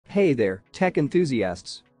Hey there, tech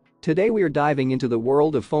enthusiasts. Today we are diving into the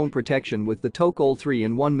world of phone protection with the TOCOL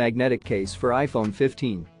 3-in-1 magnetic case for iPhone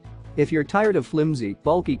 15. If you're tired of flimsy,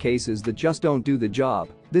 bulky cases that just don't do the job,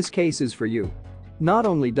 this case is for you. Not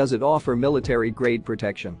only does it offer military-grade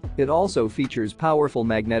protection, it also features powerful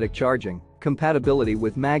magnetic charging, compatibility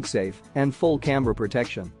with MagSafe, and full camera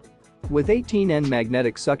protection. With 18N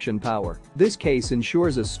magnetic suction power, this case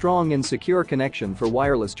ensures a strong and secure connection for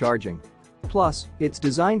wireless charging. Plus, it's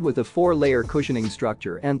designed with a 4-layer cushioning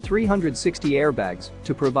structure and 360 airbags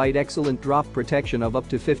to provide excellent drop protection of up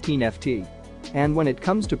to 15 ft. And when it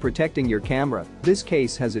comes to protecting your camera, this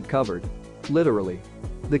case has it covered. Literally.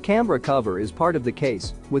 The camera cover is part of the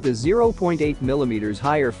case, with a 0.8mm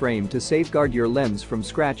higher frame to safeguard your lens from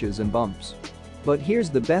scratches and bumps. But here's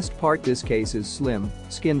the best part: this case is slim,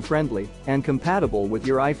 skin-friendly, and compatible with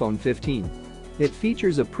your iPhone 15. It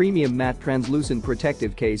features a premium matte translucent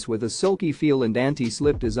protective case with a silky feel and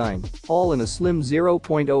anti-slip design, all in a slim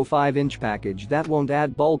 0.05-inch package that won't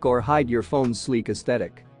add bulk or hide your phone's sleek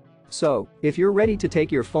aesthetic. So, if you're ready to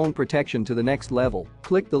take your phone protection to the next level,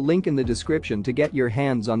 click the link in the description to get your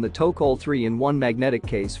hands on the TOCOL 3-in-1 magnetic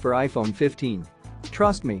case for iPhone 15.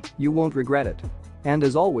 Trust me, you won't regret it. And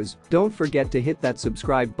as always, don't forget to hit that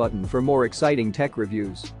subscribe button for more exciting tech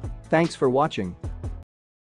reviews. Thanks for watching.